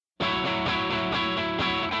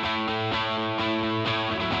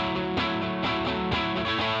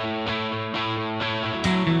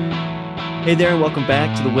Hey there, and welcome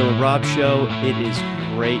back to the Will and Rob Show. It is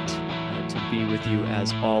great to be with you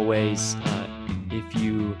as always. If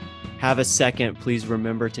you have a second, please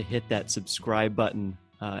remember to hit that subscribe button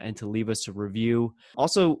and to leave us a review.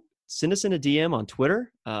 Also, send us in a DM on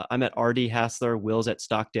Twitter. I'm at RD Hassler, Will's at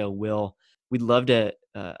Stockdale Will. We'd love to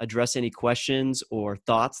address any questions or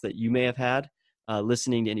thoughts that you may have had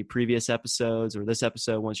listening to any previous episodes or this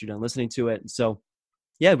episode once you're done listening to it. And so,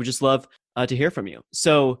 yeah, we'd just love to hear from you.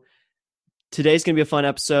 So, today's going to be a fun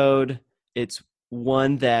episode. It's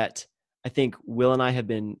one that I think Will and I have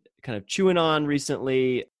been kind of chewing on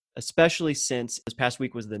recently, especially since this past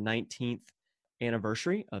week was the 19th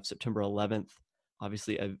anniversary of September 11th.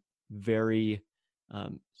 Obviously, a very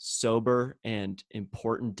sober and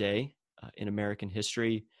important day in American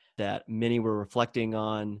history that many were reflecting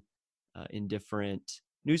on in different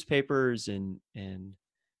newspapers and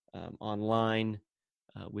online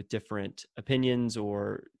with different opinions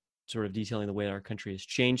or sort of detailing the way our country has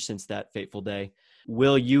changed since that fateful day.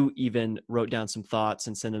 Will, you even wrote down some thoughts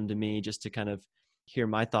and sent them to me just to kind of hear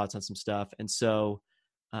my thoughts on some stuff. And so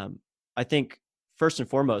I think first and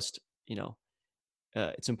foremost,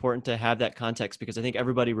 it's important to have that context because I think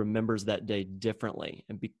everybody remembers that day differently,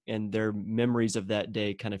 and their memories of that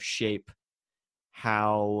day kind of shape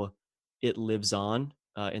how it lives on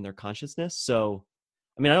in their consciousness. So,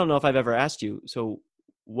 I mean, I don't know if I've ever asked you, so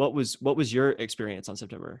what was your experience on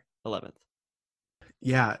September 11th?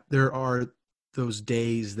 Yeah, there are those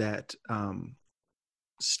days that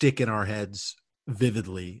stick in our heads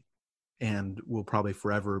vividly and will probably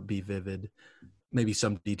forever be vivid. Maybe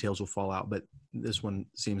some details will fall out, but this one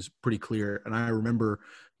seems pretty clear. And I remember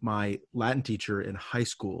my Latin teacher in high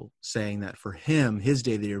school saying that for him, his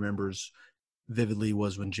day that he remembers vividly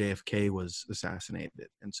was when JFK was assassinated.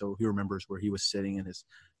 And so he remembers where he was sitting in his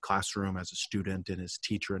classroom as a student and his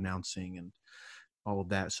teacher announcing and all of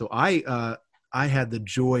that. So I had the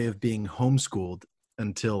joy of being homeschooled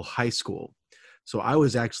until high school. So I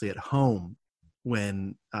was actually at home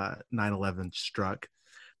when 9/11 struck.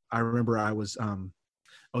 I remember I was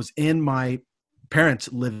in my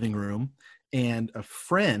parents' living room, and a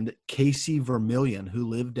friend, Casey Vermillion, who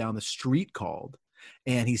lived down the street, called,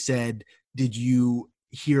 and he said, "Did you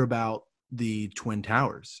hear about the Twin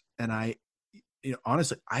Towers?" And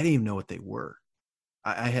honestly, I didn't even know what they were.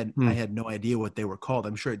 I had no idea what they were called.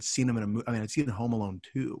 I'm sure I'd seen them in a movie. I mean, I'd seen Home Alone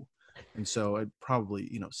 2. And so I'd probably,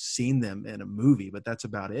 seen them in a movie, but that's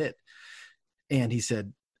about it. And he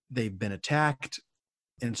said, they've been attacked.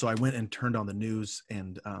 And so I went and turned on the news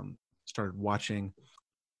and started watching.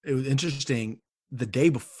 It was interesting. The day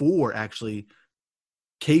before, actually,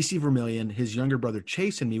 Casey Vermillion, his younger brother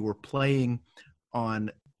Chase, and me were playing on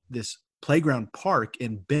this playground park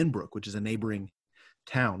in Benbrook, which is a neighboring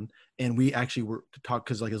town. And we actually were to talk,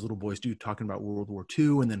 because like as little boys do, talking about World War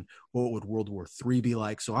II and then what would World War III be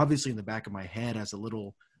like. So obviously in the back of my head as a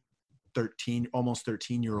little almost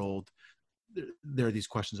 13-year-old, there are these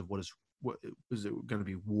questions of what is it going to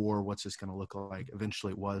be war? What's this going to look like?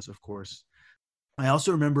 Eventually it was, of course. I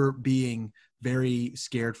also remember being very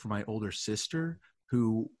scared for my older sister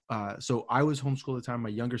who, so I was homeschooled at the time. My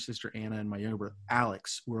younger sister, Anna, and my younger brother,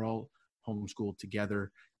 Alex, were all homeschooled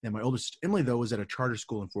together. And my oldest, Emily, though, was at a charter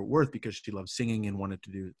school in Fort Worth because she loved singing and wanted to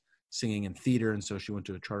do singing and theater. And so she went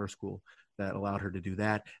to a charter school that allowed her to do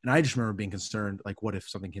that. And I just remember being concerned, like, what if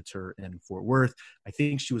something hits her in Fort Worth? I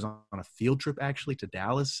think she was on a field trip, actually, to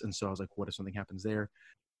Dallas. And so I was like, what if something happens there?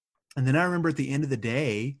 And then I remember at the end of the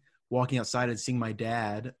day, walking outside and seeing my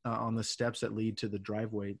dad on the steps that lead to the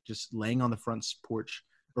driveway, just laying on the front porch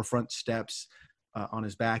or front steps on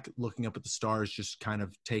his back, looking up at the stars, just kind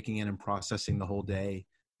of taking in and processing the whole day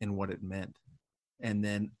and what it meant. And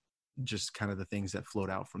then just kind of the things that flowed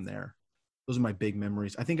out from there. Those are my big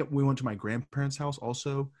memories. I think we went to my grandparents' house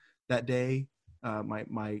also that day.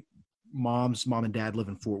 My mom's mom and dad live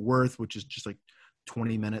in Fort Worth, which is just like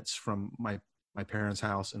 20 minutes from my parents'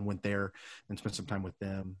 house, and went there and spent some time with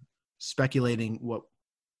them, speculating what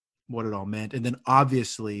it all meant. And then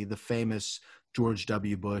obviously the famous George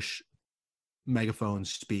W. Bush megaphone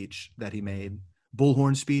speech that he made,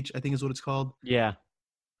 bullhorn speech, I think is what it's called. Yeah.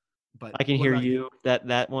 But I can hear you,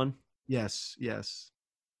 that one. Yes.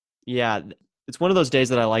 Yeah. It's one of those days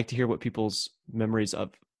that I like to hear what people's memories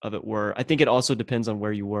of it were. I think it also depends on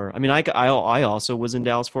where you were. I mean, I also was in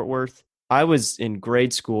Dallas, Fort Worth. I was in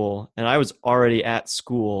grade school and I was already at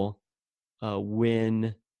school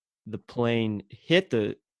when the plane hit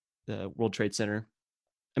the World Trade Center.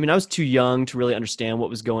 I mean, I was too young to really understand what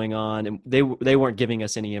was going on, and they weren't giving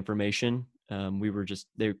us any information. We were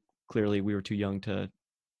too young to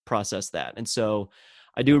process that. And so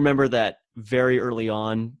I do remember that very early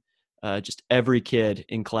on, just every kid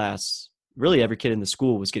in class really every kid in the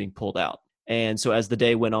school was getting pulled out. And so as the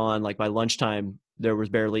day went on, like by lunchtime, there was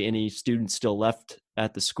barely any students still left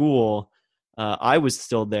at the school. I was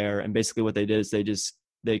still there, and basically what they did is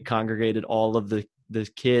they congregated all of the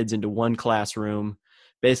kids into one classroom,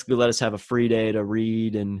 basically let us have a free day to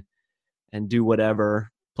read and do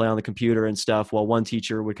whatever, play on the computer and stuff, while one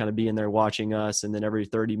teacher would kind of be in there watching us. And then every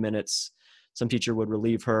 30 minutes, some teacher would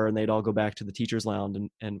relieve her, and they'd all go back to the teacher's lounge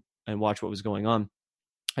and watch what was going on.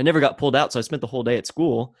 I never got pulled out, so I spent the whole day at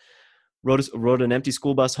school, rode an empty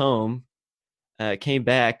school bus home, came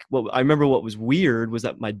back. I remember what was weird was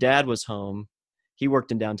that my dad was home. He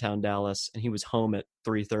worked in downtown Dallas, and he was home at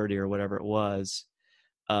 3:30 or whatever it was.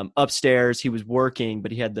 Upstairs, he was working,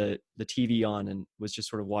 but he had the TV on and was just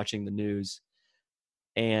sort of watching the news.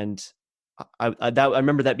 And I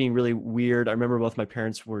remember that being really weird. I remember both my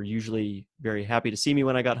parents were usually very happy to see me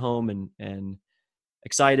when I got home and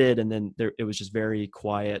excited, and then it was just very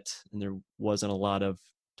quiet, and there wasn't a lot of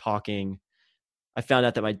talking. I found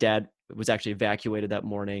out that my dad was actually evacuated that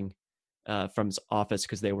morning from his office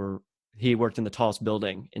because he worked in the tallest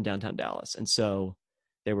building in downtown Dallas, and so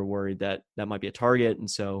they were worried that might be a target, and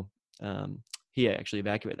so he actually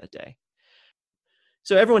evacuated that day.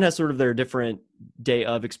 So everyone has sort of their different day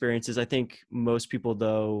of experiences. I think most people,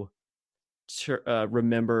 though,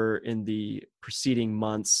 remember in the preceding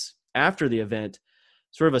months after the event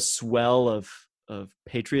sort of a swell of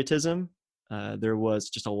patriotism. There was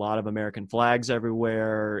just a lot of American flags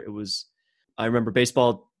everywhere. I remember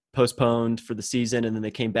baseball postponed for the season, and then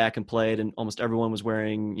they came back and played, and almost everyone was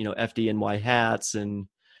wearing, FDNY hats. And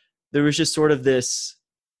there was just sort of this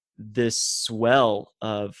swell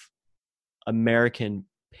of American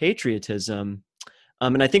patriotism.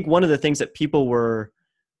 And I think one of the things that people were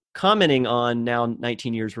commenting on now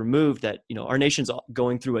 19 years removed, that, our nation's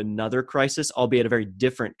going through another crisis, albeit a very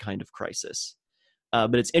different kind of crisis.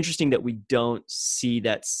 But it's interesting that we don't see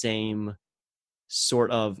that same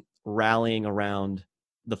sort of rallying around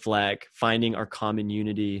the flag, finding our common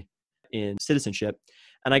unity in citizenship.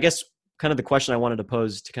 And I guess kind of the question I wanted to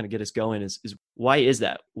pose to kind of get us going is why is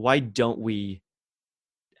that? Why don't we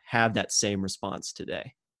have that same response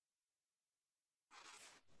today?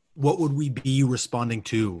 What would we be responding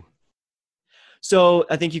to? So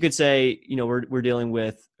I think you could say, we're dealing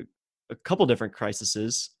with a couple different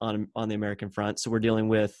crises on the American front. So we're dealing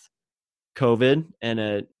with COVID and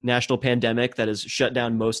a national pandemic that has shut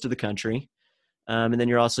down most of the country. And then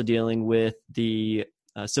you're also dealing with the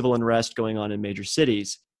civil unrest going on in major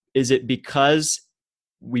cities. Is it because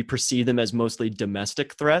we perceive them as mostly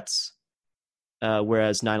domestic threats,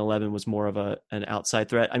 whereas 9/11 was more of an outside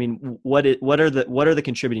threat? I mean, what are the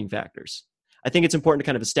contributing factors? I think it's important to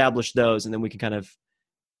kind of establish those, and then we can kind of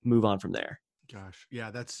move on from there. Gosh,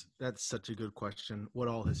 yeah, that's such a good question. What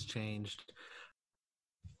all has changed?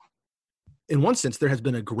 In one sense, there has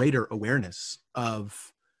been a greater awareness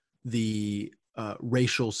of the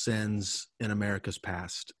racial sins in America's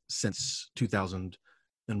past since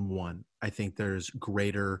 2001. I think there's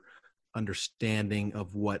greater understanding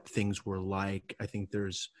of what things were like. I think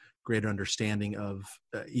there's greater understanding of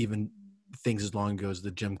even things as long ago as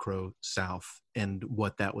the Jim Crow South and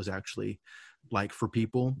what that was actually like for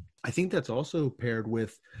people. I think that's also paired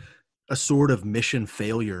with a sort of mission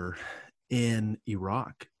failure in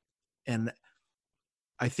Iraq. And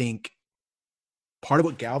I think part of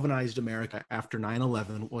what galvanized America after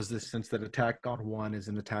 9/11 was this sense that attack on one is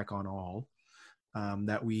an attack on all.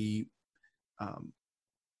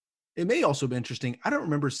 It may also be interesting. I don't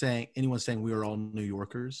remember anyone saying we were all New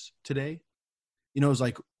Yorkers today. It was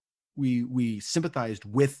like we sympathized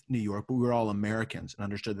with New York, but we were all Americans and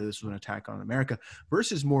understood that this was an attack on America,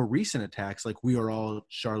 versus more recent attacks like we are all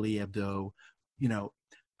Charlie Hebdo,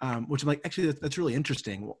 which I'm like, actually, that's really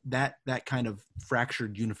interesting. That kind of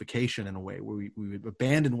fractured unification in a way where we would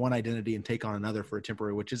abandon one identity and take on another for a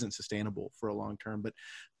temporary, which isn't sustainable for a long term. But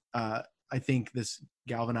I think this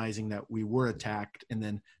galvanizing that we were attacked, and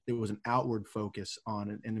then there was an outward focus on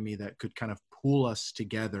an enemy that could kind of pull us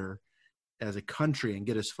together as a country and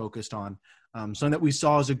get us focused on something that we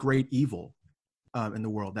saw as a great evil in the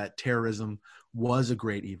world, that terrorism was a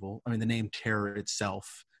great evil. I mean, the name terror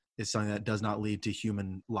itself is something that does not lead to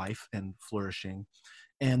human life and flourishing.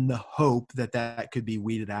 And the hope that could be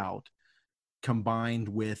weeded out, combined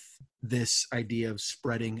with this idea of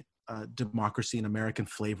spreading democracy and American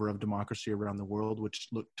flavor of democracy around the world, which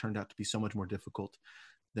turned out to be so much more difficult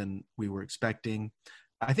than we were expecting.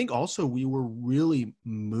 I think also we were really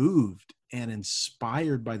moved and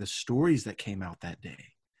inspired by the stories that came out that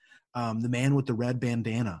day. The man with the red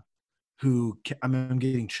bandana, I'm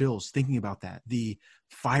getting chills thinking about that. The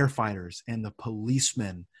firefighters and the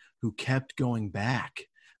policemen who kept going back.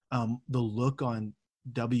 the look on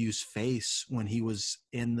W's face when he was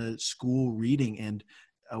in the school reading and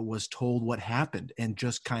was told what happened, and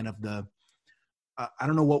just kind of the I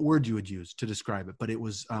don't know what word you would use to describe it, but it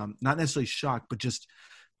was not necessarily shock, but just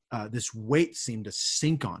this weight seemed to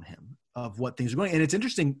sink on him of what things are going. And it's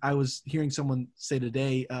interesting. I was hearing someone say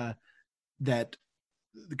today that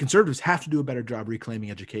the conservatives have to do a better job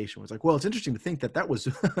reclaiming education. It was like, well, it's interesting to think that was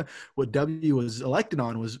what W was elected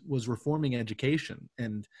on was reforming education.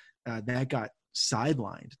 And that got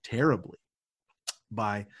sidelined terribly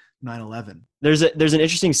by 9/11. There's an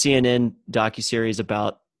interesting CNN docuseries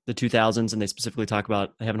about the 2000s, and they specifically talk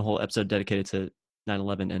about having a whole episode dedicated to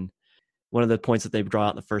 9/11. And one of the points that they draw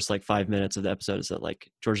out in the first 5 minutes of the episode is that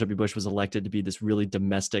George W. Bush was elected to be this really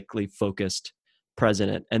domestically focused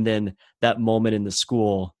president. And then that moment in the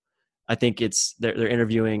school, I think they're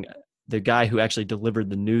interviewing the guy who actually delivered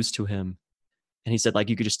the news to him. And he said,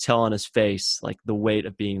 you could just tell on his face, the weight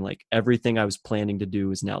of being everything I was planning to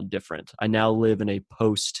do is now different. I now live in a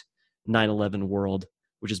post 9/11 world,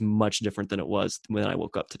 which is much different than it was when I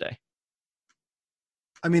woke up today.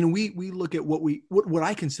 I mean, we look at what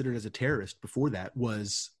I considered as a terrorist before that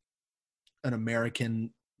was an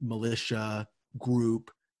American militia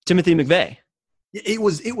group. Timothy McVeigh. It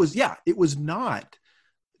was not.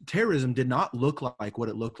 Terrorism did not look like what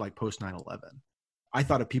it looked like post 9/11. I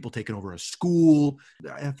thought of people taking over a school.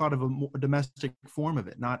 I thought of a domestic form of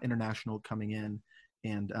it, not international coming in,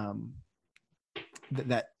 and a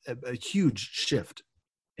huge shift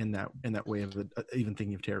in that way of even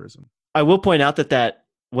thinking of terrorism. I will point out that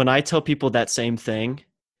when I tell people that same thing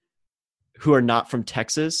who are not from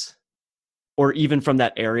Texas or even from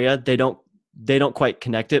that area, they don't quite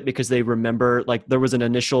connect it, because they remember there was an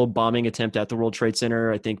initial bombing attempt at the World Trade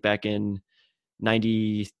Center, I think back in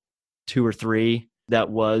 92 or 3, that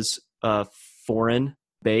was foreign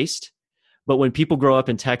based. But when people grow up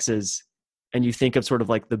in Texas and you think of sort of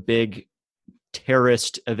the big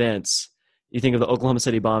terrorist events, you think of the Oklahoma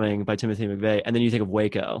City bombing by Timothy McVeigh, and then you think of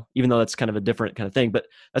Waco, even though that's kind of a different kind of thing. But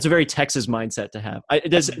that's a very Texas mindset to have.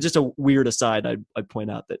 It's just a weird aside. I'd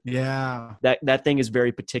point out that thing is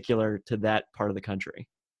very particular to that part of the country.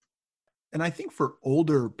 And I think for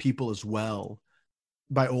older people as well,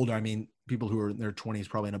 by older, I mean people who are in their 20s,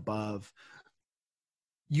 probably and above,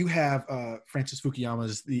 you have Francis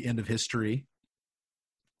Fukuyama's The End of History,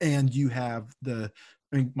 and you have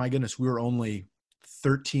my goodness, we were only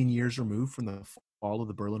 13 years removed from the fall of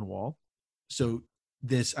the Berlin Wall. So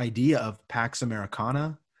this idea of Pax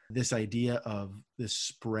Americana, this idea of this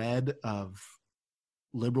spread of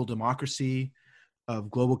liberal democracy, of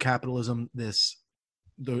global capitalism,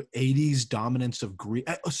 the 80s dominance of greed,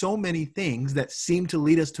 so many things that seem to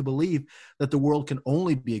lead us to believe that the world can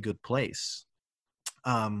only be a good place.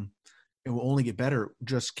 It will only get better,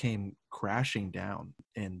 just came crashing down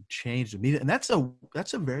and changed immediately. And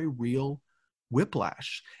that's a very real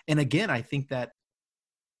whiplash. And again, I think that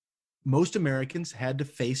most Americans had to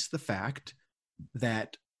face the fact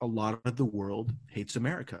that a lot of the world hates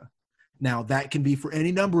America. Now, that can be for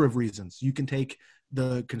any number of reasons. You can take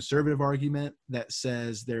the conservative argument that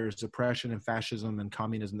says there's oppression and fascism and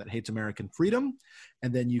communism that hates American freedom.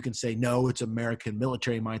 And then you can say, no, it's American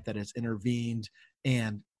military might that has intervened,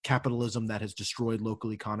 and capitalism that has destroyed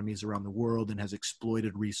local economies around the world and has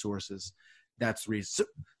exploited resources. That's the reason. So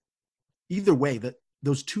either way,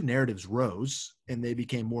 those two narratives rose and they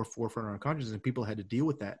became more forefront on our consciousness, and people had to deal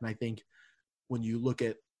with that. And I think when you look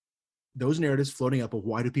at those narratives floating up of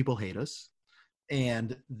why do people hate us,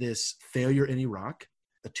 and this failure in Iraq,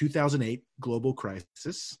 a 2008 global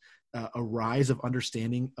crisis, a rise of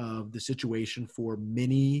understanding of the situation for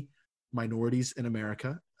many minorities in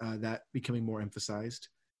America, that becoming more emphasized,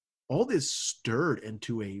 all this stirred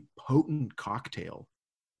into a potent cocktail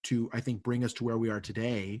to, I think, bring us to where we are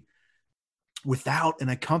today, without an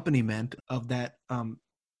accompaniment of that,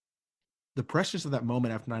 the preciousness of that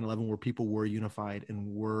moment after 9/11 where people were unified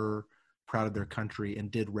and were proud of their country and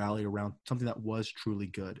did rally around something that was truly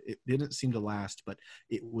good. It didn't seem to last, but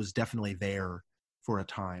it was definitely there for a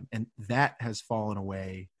time. And that has fallen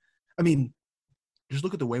away. I mean, just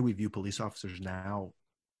look at the way we view police officers now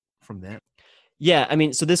from then. Yeah, I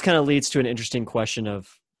mean, so this kind of leads to an interesting question of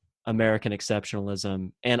American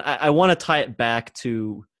exceptionalism. And I want to tie it back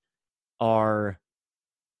to our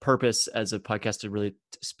purpose as a podcast to really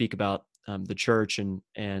speak about the church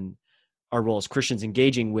and our role as Christians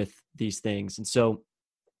engaging with these things. And so,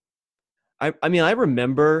 I mean, I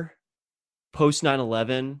remember post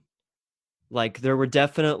 9/11, there were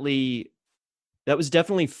definitely, that was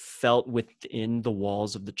definitely felt within the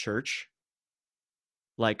walls of the church.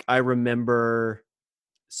 I remember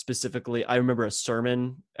specifically, a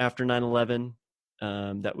sermon after 9/11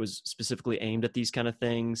 that was specifically aimed at these kind of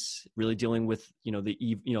things, really dealing with,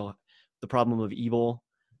 the problem of evil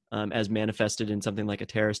as manifested in something like a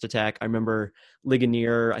terrorist attack. I remember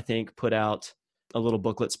Ligonier, I think, put out a little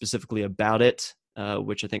booklet specifically about it,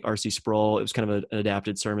 which I think R.C. Sproul, it was kind of an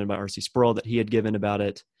adapted sermon by R.C. Sproul that he had given about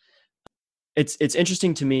it. It's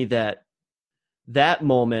interesting to me that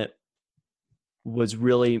moment was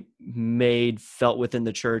really felt within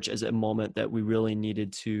the church as a moment that we really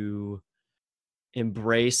needed to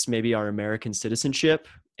embrace maybe our American citizenship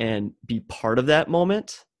and be part of that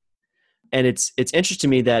moment. And it's interesting to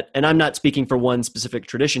me that, and I'm not speaking for one specific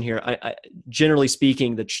tradition here. I generally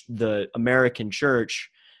speaking, the American church,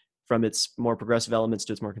 from its more progressive elements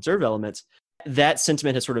to its more conservative elements, that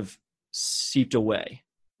sentiment has sort of seeped away.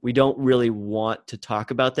 We don't really want to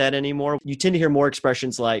talk about that anymore. You tend to hear more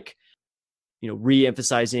expressions like,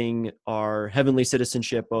 re-emphasizing our heavenly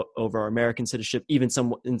citizenship over our American citizenship, even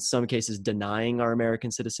in some cases denying our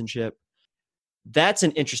American citizenship. That's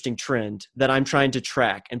an interesting trend that I'm trying to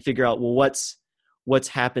track and figure out, well, what's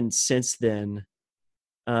happened since then?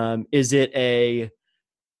 Is it a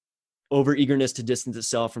over-eagerness to distance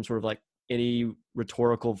itself from sort of like any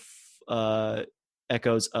rhetorical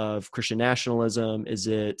echoes of Christian nationalism? Is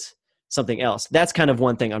it something else? That's kind of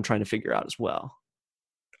one thing I'm trying to figure out as well.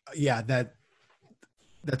 Yeah,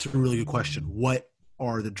 that's a really good question. What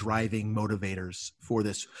are the driving motivators for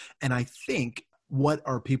this? And I think, what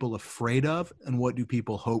are people afraid of and what do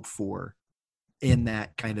people hope for in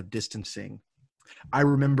that kind of distancing? I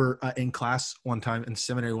remember in class one time in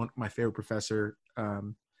seminary, my favorite professor,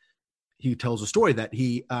 he tells a story that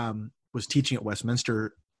he was teaching at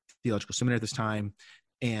Westminster Theological Seminary at this time,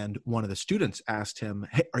 and one of the students asked him,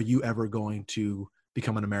 "Hey, are you ever going to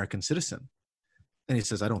become an American citizen?" And he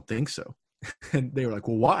says, "I don't think so." And they were like,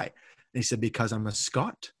 "Well, why?" And he said, "Because I'm a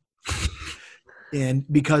Scot." And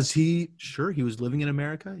because he was living in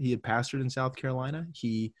America. He had pastored in South Carolina.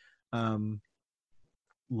 He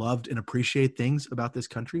loved and appreciated things about this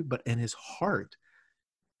country, but in his heart,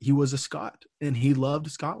 he was a Scot, and he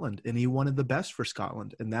loved Scotland, and he wanted the best for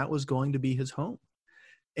Scotland, and that was going to be his home.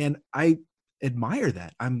 And I admire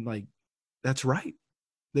that. I'm like, that's right.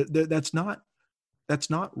 That's not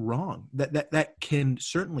wrong. That can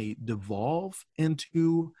certainly devolve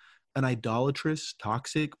into an idolatrous,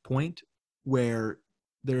 toxic point where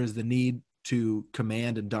there is the need to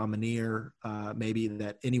command and domineer, maybe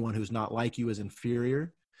that anyone who's not like you is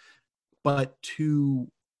inferior, but to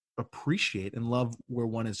appreciate and love where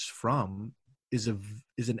one is from is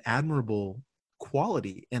an admirable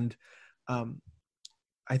quality. And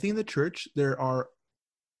I think in the church there are,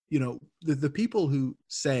 the people who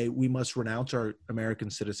say we must renounce our American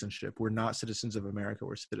citizenship. We're not citizens of America.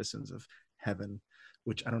 We're citizens of heaven,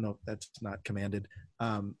 which I don't know, that's not commanded.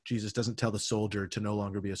 Jesus doesn't tell the soldier to no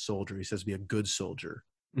longer be a soldier. He says, be a good soldier.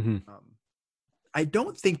 Mm-hmm. I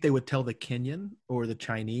don't think they would tell the Kenyan or the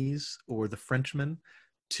Chinese or the Frenchman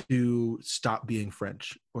to stop being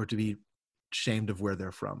French or to be ashamed of where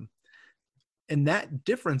they're from. And that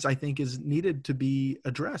difference, I think, is needed to be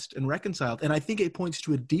addressed and reconciled. And I think it points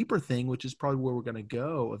to a deeper thing, which is probably where we're going to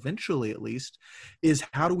go eventually, at least, is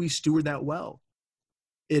how do we steward that well?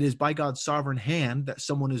 It is by God's sovereign hand that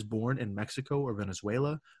someone is born in Mexico or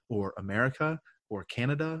Venezuela or America or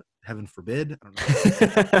Canada, heaven forbid. I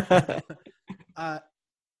don't know.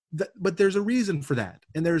 But there's a reason for that.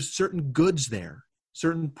 And there's certain goods there,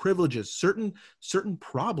 certain privileges, certain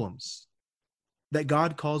problems that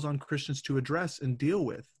God calls on Christians to address and deal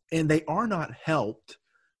with. And they are not helped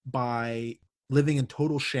by living in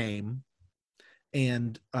total shame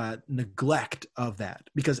and neglect of that.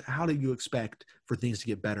 Because how do you expect for things to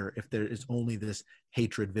get better if there is only this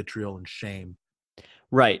hatred, vitriol, and shame?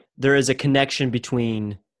 Right. There is a connection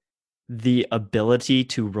between the ability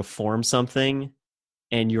to reform something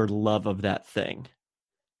and your love of that thing.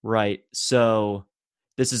 Right. So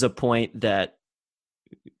this is a point that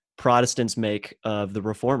Protestants make of the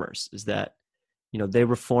reformers, is that, they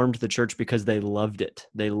reformed the church because they loved it.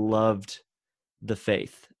 They loved the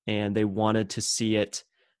faith and they wanted to see it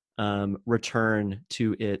return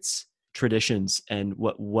to its traditions and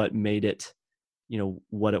what made it,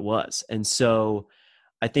 what it was. And so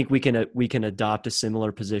I think we can adopt a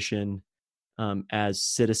similar position as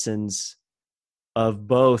citizens of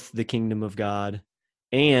both the kingdom of God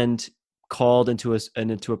and called into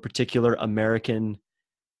a particular American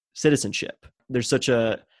citizenship. There's such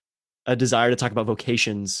a desire to talk about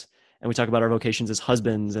vocations, and we talk about our vocations as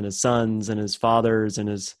husbands and as sons and as fathers and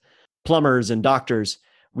as plumbers and doctors.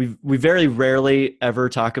 We very rarely ever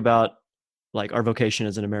talk about like our vocation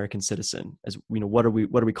as an American citizen, as what are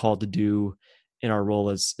we called to do in our role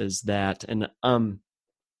as that. And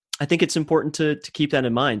I think it's important to keep that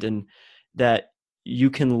in mind, and that you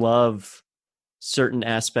can love certain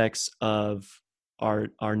aspects of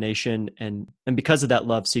our nation, and because of that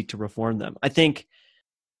love, seek to reform them. I think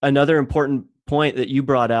another important point that you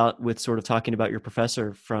brought out with sort of talking about your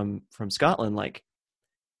professor from Scotland, like,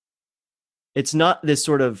 it's not this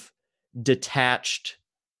sort of detached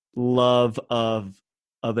love of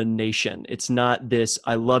a nation. It's not this,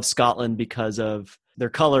 I love Scotland because of their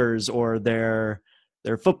colors or their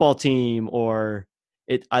football team, or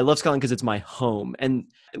I love Scotland because it's my home. And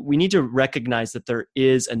we need to recognize that there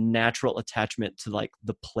is a natural attachment to like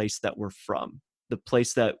the place that we're from, the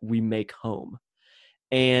place that we make home.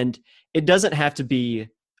 And it doesn't have to be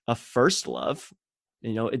a first love.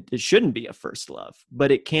 It shouldn't be a first love,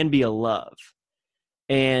 but it can be a love.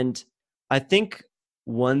 And I think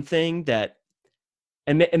one thing that,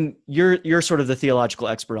 and you're sort of the theological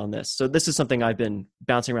expert on this, so this is something I've been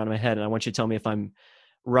bouncing around in my head, and I want you to tell me if I'm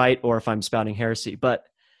right or if I'm spouting heresy. But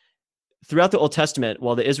throughout the Old Testament,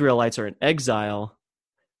 while the Israelites are in exile,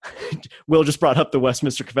 Will just brought up the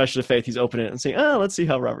Westminster Confession of Faith. He's opening it and saying, "Oh, let's see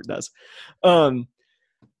how Robert does."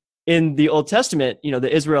 In the Old Testament,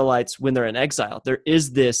 the Israelites, when they're in exile, there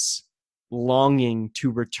is this longing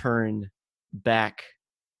to return back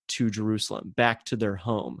to Jerusalem, back to their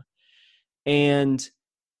home. And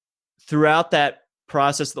throughout that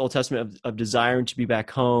process of the Old Testament of desiring to be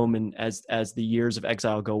back home, and as the years of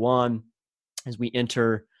exile go on, as we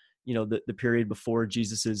enter, the period before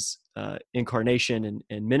Jesus's incarnation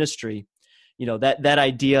and ministry, that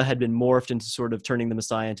idea had been morphed into sort of turning the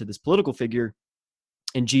Messiah into this political figure,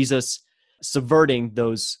 and Jesus subverting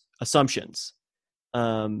those assumptions,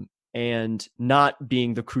 and not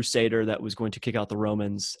being the crusader that was going to kick out the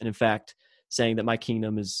Romans, and in fact saying that my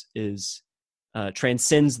kingdom is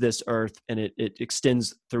transcends this earth, and it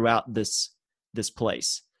extends throughout this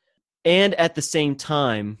place. And at the same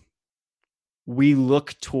time, we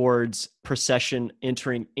look towards procession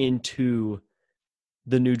entering into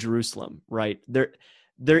the New Jerusalem, right?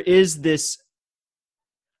 There is this.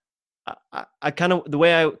 I kind of, the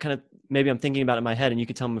way I kind of, maybe I'm thinking about it in my head, and you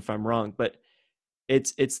can tell me if I'm wrong, but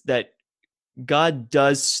it's that God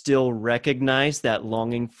does still recognize that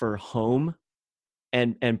longing for home,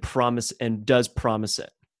 and promise, and does promise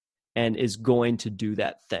it, and is going to do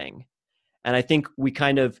that thing. And I think we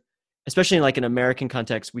kind of, especially in like an American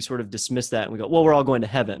context, we sort of dismiss that and we go, well, we're all going to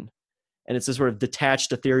heaven. And it's a sort of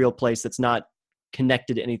detached, ethereal place that's not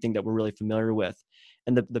connected to anything that we're really familiar with.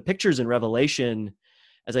 And the pictures in Revelation,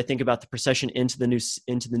 as I think about the procession into the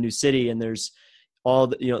new city, and there's all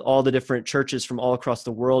the different churches from all across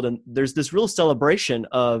the world, and there's this real celebration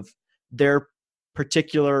of their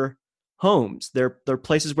particular homes, their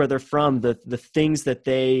places where they're from, the things that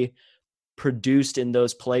they produced in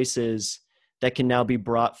those places that can now be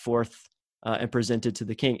brought forth and presented to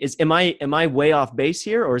the King. Am I way off base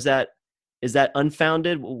here, or is that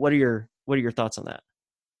unfounded? What are your thoughts on that?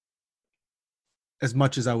 As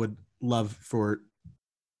much as I would love for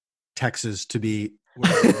Texas to be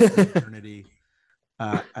eternity,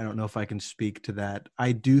 I don't know if I can speak to that.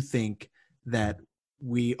 I do think that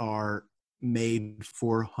we are made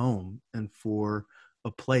for home and for a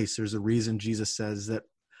place. There's a reason Jesus says that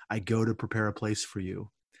I go to prepare a place for you.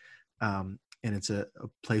 And it's a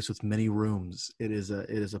place with many rooms. It is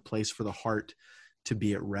a place for the heart to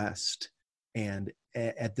be at rest. And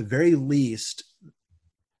at the very least,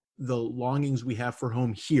 the longings we have for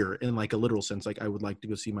home here, in like a literal sense, like I would like to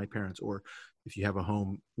go see my parents, or if you have a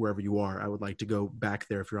home wherever you are, I would like to go back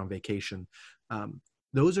there if you're on vacation.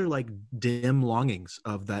 Those are like dim longings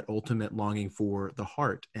of that ultimate longing for the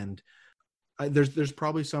heart. And there's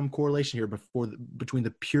probably some correlation here between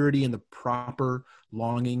the purity and the proper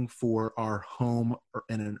longing for our home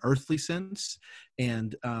in an earthly sense,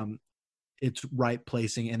 and its right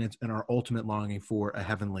placing, and our ultimate longing for a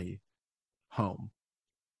heavenly home.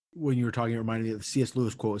 When you were talking, it reminded me of the C.S.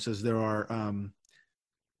 Lewis quote. It says, there are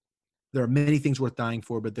many things worth dying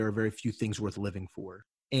for, but there are very few things worth living for.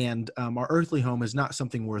 And our earthly home is not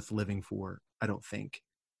something worth living for, I don't think.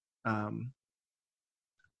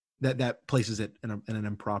 That places it in an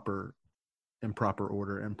improper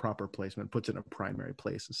order, improper placement, puts it in a primary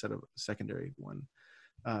place instead of a secondary one.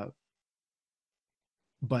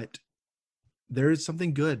 But there is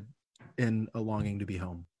something good in a longing to be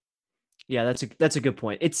home. Yeah, that's a good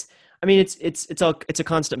point. It's a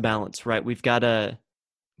constant balance, right? We've got to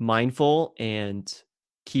mindful and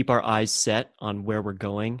keep our eyes set on where we're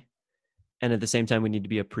going, and at the same time, we need to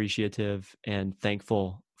be appreciative and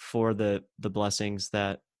thankful for the blessings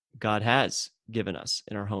that God has given us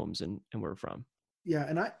in our homes and where we're from. Yeah,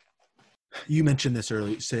 and You mentioned this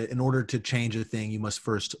earlier. So in order to change a thing, you must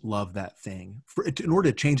first love that thing. In order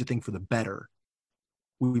to change a thing for the better,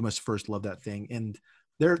 we must first love that thing. And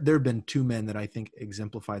there have been two men that I think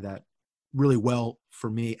exemplify that really well for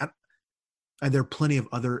me. And there are plenty of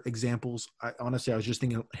other examples. Honestly, I was just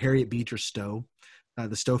thinking Harriet Beecher Stowe.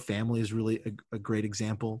 The Stowe family is really a great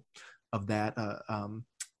example of that.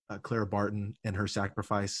 Clara Barton and her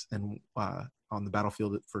sacrifice and on the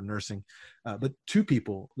battlefield for nursing. But two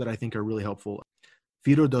people that I think are really helpful.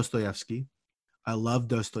 Fyodor Dostoevsky. I love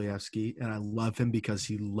Dostoevsky, and I love him because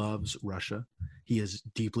he loves Russia. He is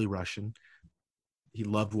deeply Russian. He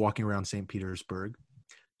loved walking around St. Petersburg.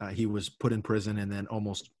 He was put in prison and then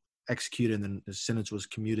almost executed, and then his sentence was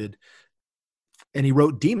commuted. And he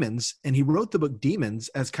wrote Demons, and he wrote the book Demons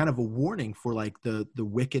as kind of a warning for like the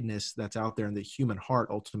wickedness that's out there in the human heart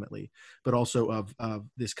ultimately, but also of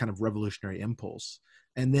this kind of revolutionary impulse.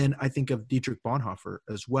 And then I think of Dietrich Bonhoeffer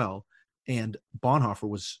as well. And Bonhoeffer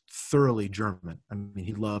was thoroughly German. I mean,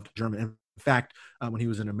 he loved German. In fact, when he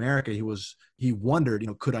was in America, he wondered,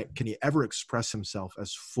 can he ever express himself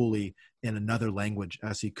as fully in another language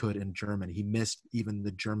as he could in German? He missed even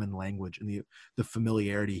the German language and the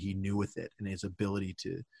familiarity he knew with it and his ability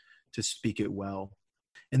to speak it well.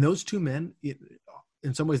 And those two men,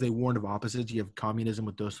 in some ways, they warned of opposites. You have communism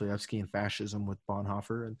with Dostoevsky and fascism with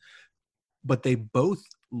Bonhoeffer, but they both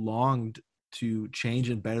longed to change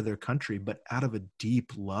and better their country, but out of a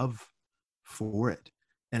deep love for it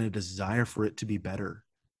and a desire for it to be better.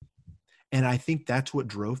 And I think that's what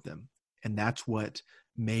drove them. And that's what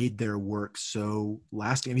made their work so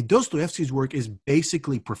lasting. I mean, Dostoevsky's work is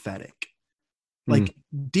basically prophetic. Like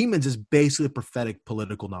Demons is basically a prophetic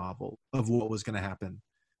political novel of what was going to happen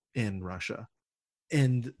in Russia.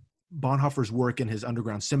 And Bonhoeffer's work in his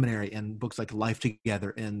underground seminary and books like Life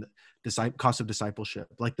Together and Cost of Discipleship,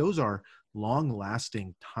 like those are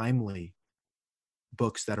long-lasting, timely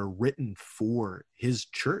books that are written for his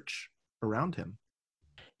church around him.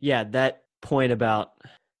 Yeah, that point about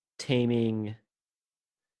taming,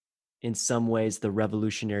 in some ways, the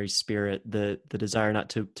revolutionary spirit, the desire not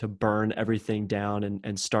to burn everything down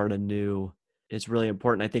and start anew is really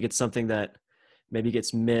important. I think it's something that maybe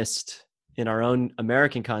gets missed in our own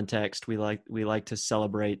American context. We like to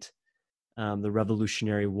celebrate the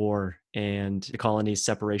Revolutionary War and the colonies'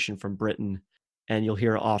 separation from Britain. And you'll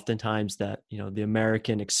hear oftentimes that, the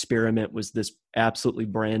American experiment was this absolutely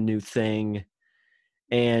brand new thing.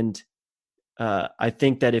 And I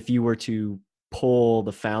think that if you were to poll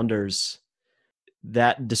the founders,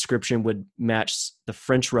 that description would match the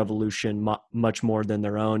French Revolution much more than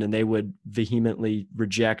their own, and they would vehemently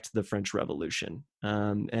reject the French Revolution.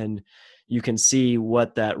 And you can see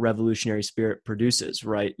what that revolutionary spirit produces,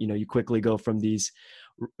 right? You quickly go from these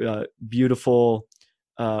beautiful,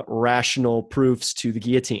 rational proofs to the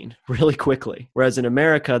guillotine really quickly. Whereas in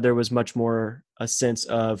America, there was much more a sense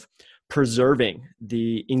of preserving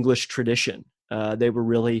the English tradition. They were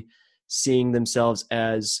really seeing themselves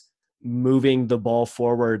as moving the ball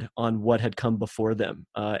forward on what had come before them,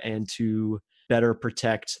 and to better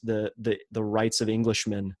protect the rights of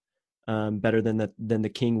Englishmen better than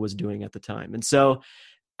the king was doing at the time. And so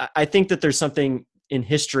I think that there's something in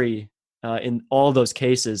history in all those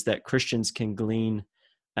cases that Christians can glean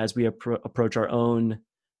as we approach our own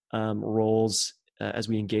roles as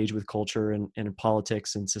we engage with culture and in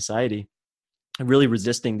politics and society, and really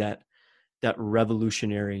resisting that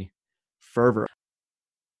revolutionary fervor.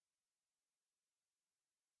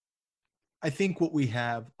 I think what we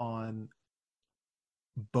have on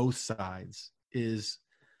both sides is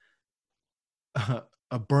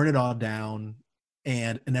a burn it all down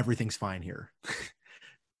and everything's fine here.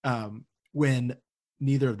 When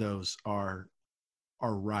neither of those are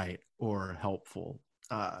right or helpful.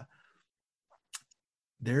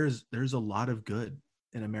 There's a lot of good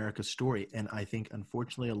in America's story, and I think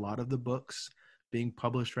unfortunately a lot of the books being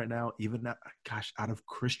published right now, even out of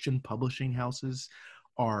Christian publishing houses,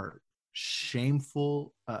 are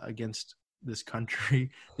shameful against this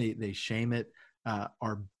country. They shame it.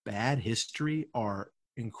 Our bad history, our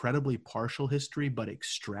incredibly partial history, but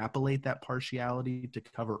extrapolate that partiality to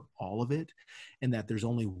cover all of it, and that there's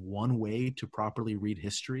only one way to properly read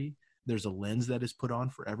history. There's a lens that is put on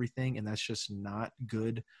for everything, and that's just not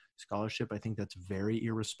good scholarship. I think that's very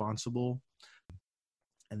irresponsible.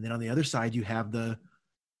 And then on the other side, you have the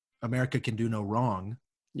America can do no wrong.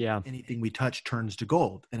 Yeah. Anything we touch turns to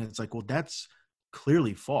gold. And it's like, well, that's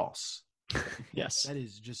clearly false. Yes.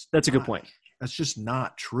 That's a good point. That's just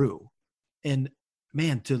not true. And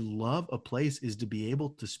man, to love a place is to be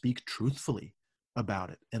able to speak truthfully about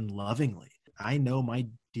it and lovingly. I know my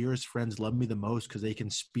dearest friends love me the most because they can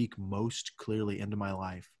speak most clearly into my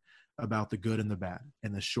life about the good and the bad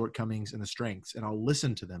and the shortcomings and the strengths, and I'll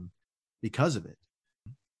listen to them because of it.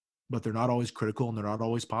 But they're not always critical and they're not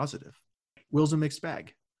always positive. Will's a mixed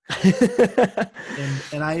bag.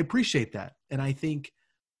 and I appreciate that. And I think,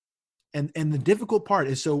 and the difficult part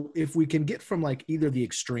is, so if we can get from like either the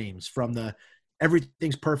extremes, from the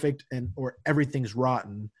everything's perfect or everything's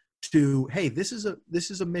rotten, to, hey, this is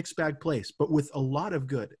a mixed bag place, but with a lot of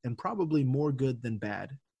good and probably more good than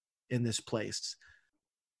bad in this place,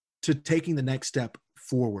 to taking the next step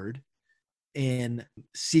forward and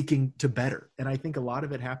seeking to better. And I think a lot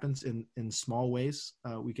of it happens in small ways.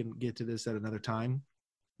 We can get to this at another time,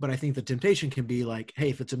 but I think the temptation can be like, hey,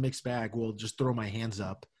 if it's a mixed bag, well, just throw my hands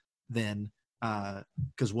up then,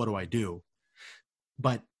 because what do I do?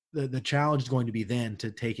 But the challenge is going to be then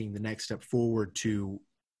to taking the next step forward to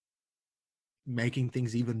making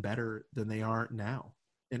things even better than they are now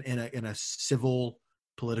in a civil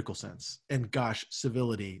political sense. And gosh,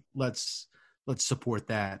 civility, let's support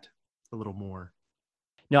that a little more.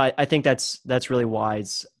 No, I think that's really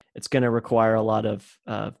wise. It's going to require a lot of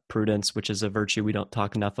prudence, which is a virtue we don't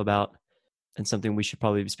talk enough about, and something we should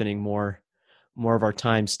probably be spending more of our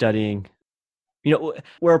time studying. You know,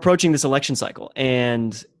 we're approaching this election cycle,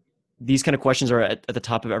 and these kind of questions are at the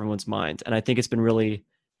top of everyone's mind. And I think it's been really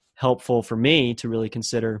helpful for me to really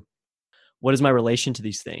consider, what is my relation to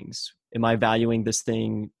these things? Am I valuing this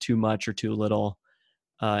thing too much or too little?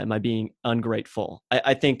 Am I being ungrateful?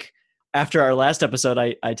 I think after our last episode,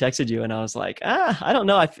 I texted you and I was like, I don't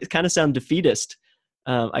know. I kind of sound defeatist.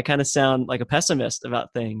 I kind of sound like a pessimist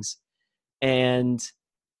about things. And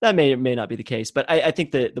that may not be the case. But I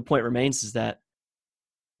think the point remains is that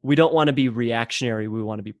we don't want to be reactionary. We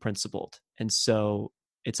want to be principled. And so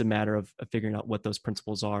it's a matter of figuring out what those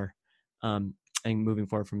principles are, and moving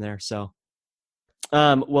forward from there. So,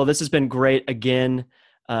 well, this has been great. Again,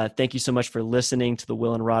 thank you so much for listening to the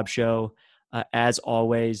Will and Rob Show. As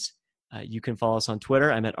always, you can follow us on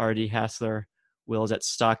Twitter. I'm at RD Hassler. Will is at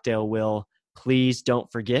Stockdale Will. Please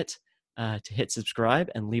don't forget to hit subscribe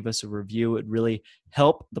and leave us a review. It really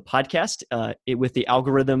help the podcast with the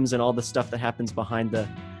algorithms and all the stuff that happens behind the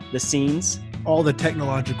scenes. All the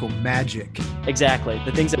technological magic. Exactly.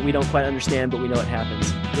 The things that we don't quite understand, but we know it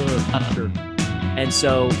happens. Sure. And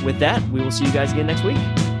so with that, we will see you guys again next week.